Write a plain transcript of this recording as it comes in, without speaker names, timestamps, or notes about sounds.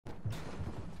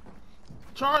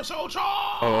Charge, so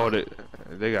charge! Oh,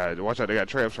 they got, watch out, they got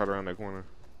trap shot around that corner.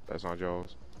 That's not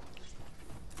yours.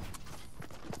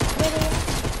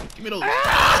 Give me those.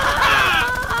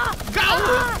 Got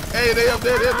one! Hey, they up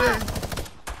there, they up there.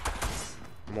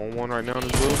 I'm on one right now in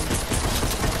this building.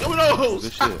 Give me those!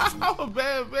 This shit. I'm a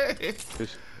bad man.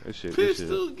 This shit.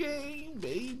 Pistol game,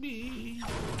 baby.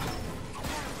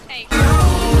 Hey.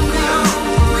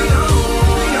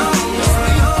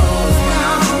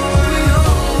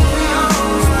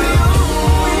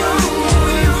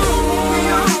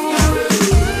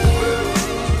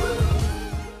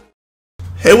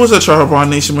 Hey, what's up, Tryhard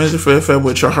Nation, man? It's your favorite fat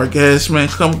boy Cutthroat-GAS, man,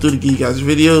 coming through to give you guys a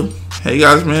video. Hey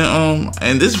guys, man,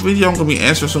 in this video I'm gonna be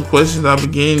answering some questions that I've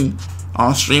been getting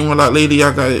on stream a lot lately.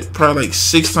 I got it probably like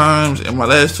 6 times in my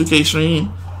last 2K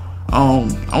stream. I'm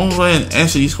gonna go ahead and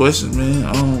answer these questions, man.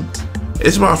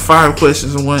 It's about 5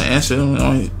 questions. I'm gonna answer them.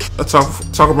 I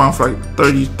talk about them for like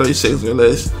 30 seconds or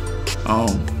less.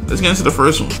 Let's get into the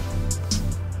first one.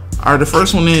 Alright, the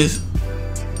first one is,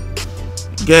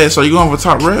 Gas, are you going for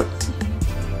top rep?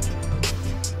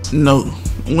 No,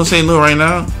 I'm gonna say no right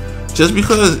now, just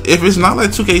because if it's not like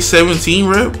 2K17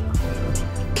 rep,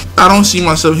 I don't see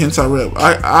myself hitting top rep.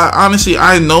 I honestly,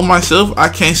 I know myself, I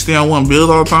can't stay on one build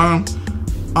all the time.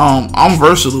 I'm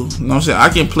versatile, you know what I'm saying? I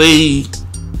can play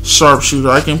sharpshooter,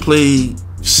 I can play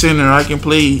center, I can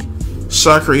play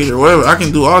shot creator, whatever. I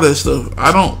can do all that stuff.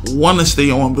 I don't want to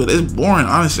stay on one build. It's boring,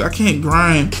 honestly. I can't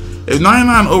grind. If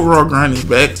 99 overall grind is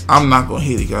back, I'm not gonna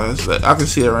hit it, guys. Like, I can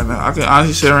see it right now. I can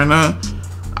honestly say it right now.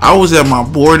 I was at my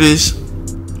boardest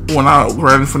when I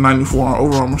grinded for 94 on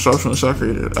overall my sharpshooter and shot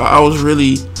creator. I was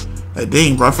really like,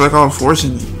 dang, bro, I feel like I was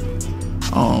forcing it.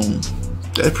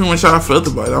 That's pretty much how I felt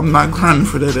about it. I'm not grinding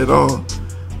for that at all.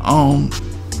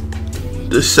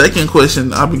 The second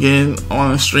question I began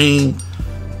on a stream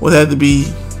would have to be,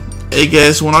 hey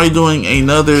Gas, when are you doing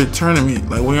another tournament?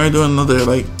 Like, when are you doing another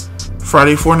like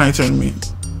Friday FORTNITE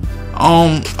tournament?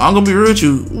 I'm gonna be real with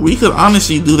you. We could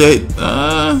honestly do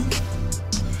that.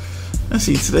 Let's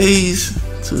see, today's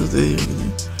Tuesday.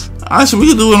 Honestly, we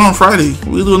could do it on Friday.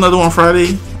 We could do another one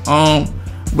Friday.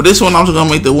 But this one I'm just gonna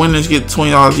make the winners get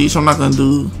 $20 each. I'm not gonna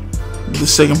do the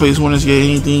second place winners get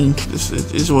anything.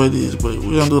 It's what it is. But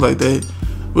we're gonna do it like that.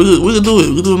 We could do it.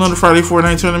 We could do another Friday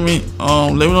FORTNITE tournament.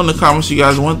 Let me know in the comments if you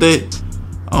guys want that.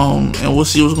 And we'll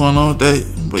see what's going on with that.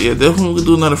 But yeah, definitely we could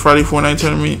do another Friday FORTNITE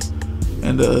tournament.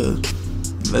 And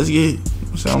let's get it.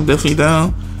 So I'm definitely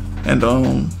down. And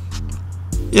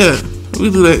yeah, we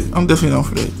do that. I'm definitely down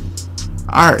for that.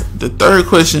 Alright, the third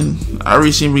question I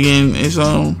recently began is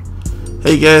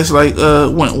hey Gas, like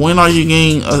when are you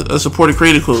getting a supported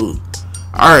creator code?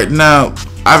 Alright, now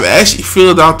I've actually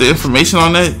filled out the information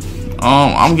on that.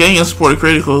 I'm getting a supported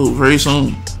creator code very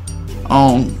soon.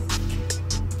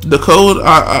 The code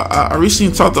I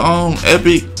recently talked to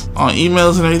Epic on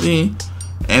emails and everything,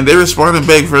 and they responded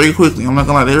back very quickly. I'm not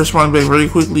gonna lie, they responded back very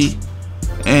quickly.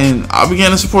 And I'll be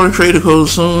getting a supported creator code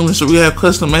soon, so we have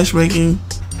custom matchmaking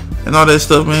and all that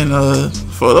stuff, man.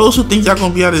 For those who think y'all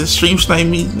gonna be able to stream snipe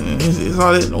me, it's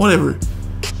all that, whatever.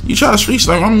 You try to stream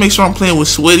snipe, I'm gonna make sure I'm playing with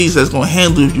sweaties that's gonna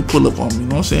handle if you pull up on me, you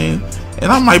know what I'm saying?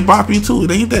 And I might bop you too.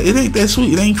 It ain't that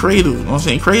sweet. It ain't creative, you know what I'm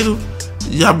saying? Creative,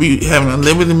 y'all be having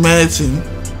unlimited mats and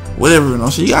whatever, you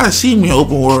know. So you gotta see me in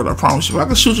open world, I promise you. If I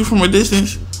can shoot you from a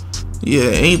distance, yeah,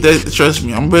 ain't that, trust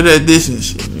me, I'm better at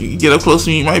distance. You get up close to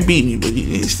me, you might beat me, but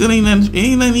it still ain't nothing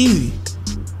easy.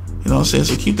 You know what I'm saying?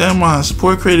 So keep that in mind.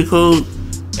 Support creator code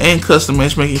and custom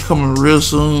matchmaking coming real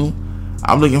soon.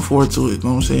 I'm looking forward to it, you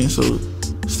know what I'm saying? So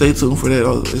stay tuned for that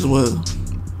as well.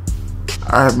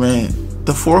 Alright, man.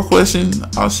 The fourth question,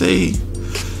 I'll say,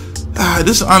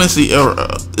 this is honestly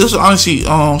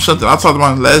something I talked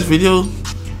about in the last video.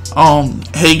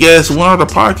 Hey Gas, when are the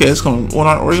podcasts coming? When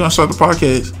are you gonna start the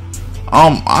podcast?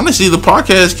 Honestly, the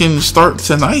podcast can start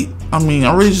tonight. I mean,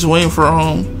 I'm really just waiting for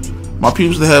my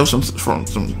people to have some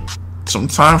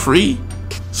time free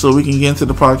so we can get into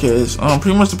the podcast.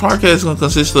 Pretty much the podcast is gonna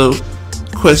consist of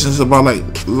questions about like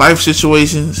life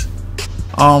situations,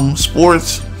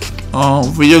 sports,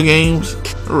 video games,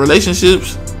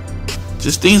 relationships,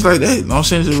 just things like that. You know what I'm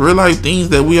saying? Just real life things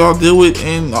that we all deal with,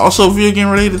 and also video game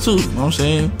related too. You know what I'm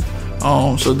saying?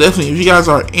 So definitely, if you guys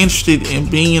are interested in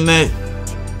being in that,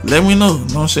 let me know. You know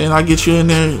what I'm saying? I'll get you in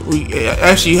there.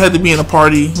 You had to be in a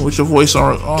party with your voice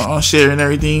on share and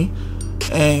everything.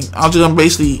 And I'm just gonna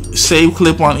basically save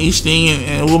clip on each thing,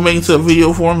 and we'll make it to a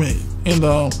video format. And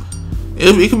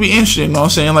it could be interesting. You know what I'm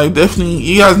saying? Like, definitely,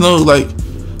 you guys know, like,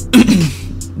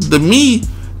 the me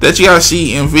that you guys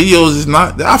see in videos is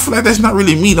not, I feel like that's not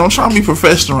really me. Don't try to be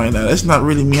professional right now. That's not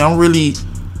really me. I'm really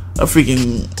a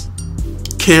freaking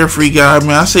carefree guy,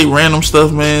 man. I say random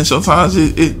stuff, man. Sometimes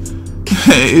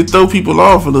it throw people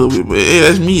off a little bit, but hey,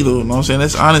 that's me though. You know what I'm saying?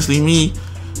 That's honestly me,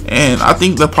 and I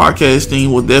think the podcast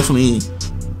thing will definitely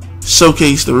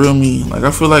showcase the real me. Like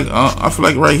I feel like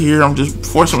right here I'm just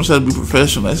forcing myself to be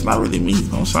professional. That's not really me. You know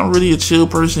what I'm saying? I'm really a chill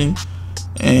person,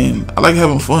 and I like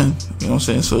having fun. You know what I'm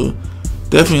saying? So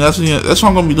definitely that's why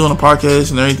I'm gonna be doing a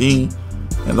podcast and everything,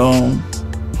 and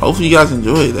hopefully you guys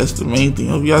enjoy it. That's the main thing.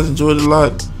 Hope you guys enjoyed it a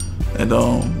lot, and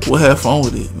we'll have fun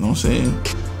with it. You know what I'm saying?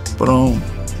 But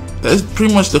that's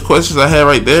pretty much the questions I had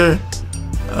right there.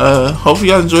 Hopefully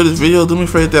you guys enjoyed this video. Do me a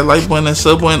favor, hit that like button and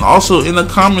sub button. Also in the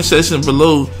comment section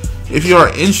below, if you are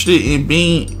interested in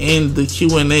being in the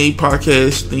Q&A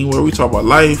podcast thing where we talk about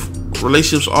life,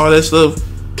 relationships, all that stuff,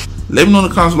 let me know in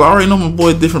the comments below. I already know my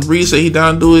boy Different Breed say he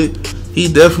down to do it.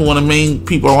 He definitely one of the main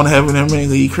people I want to have in there, man.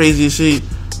 He crazy as shit.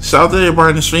 Shout out to everybody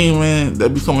in the stream, man,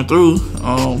 that be coming through.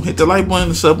 Hit the like button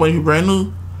and sub button if you're brand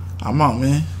new. I'm out,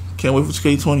 man. Can't wait for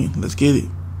 2K20. Let's get it.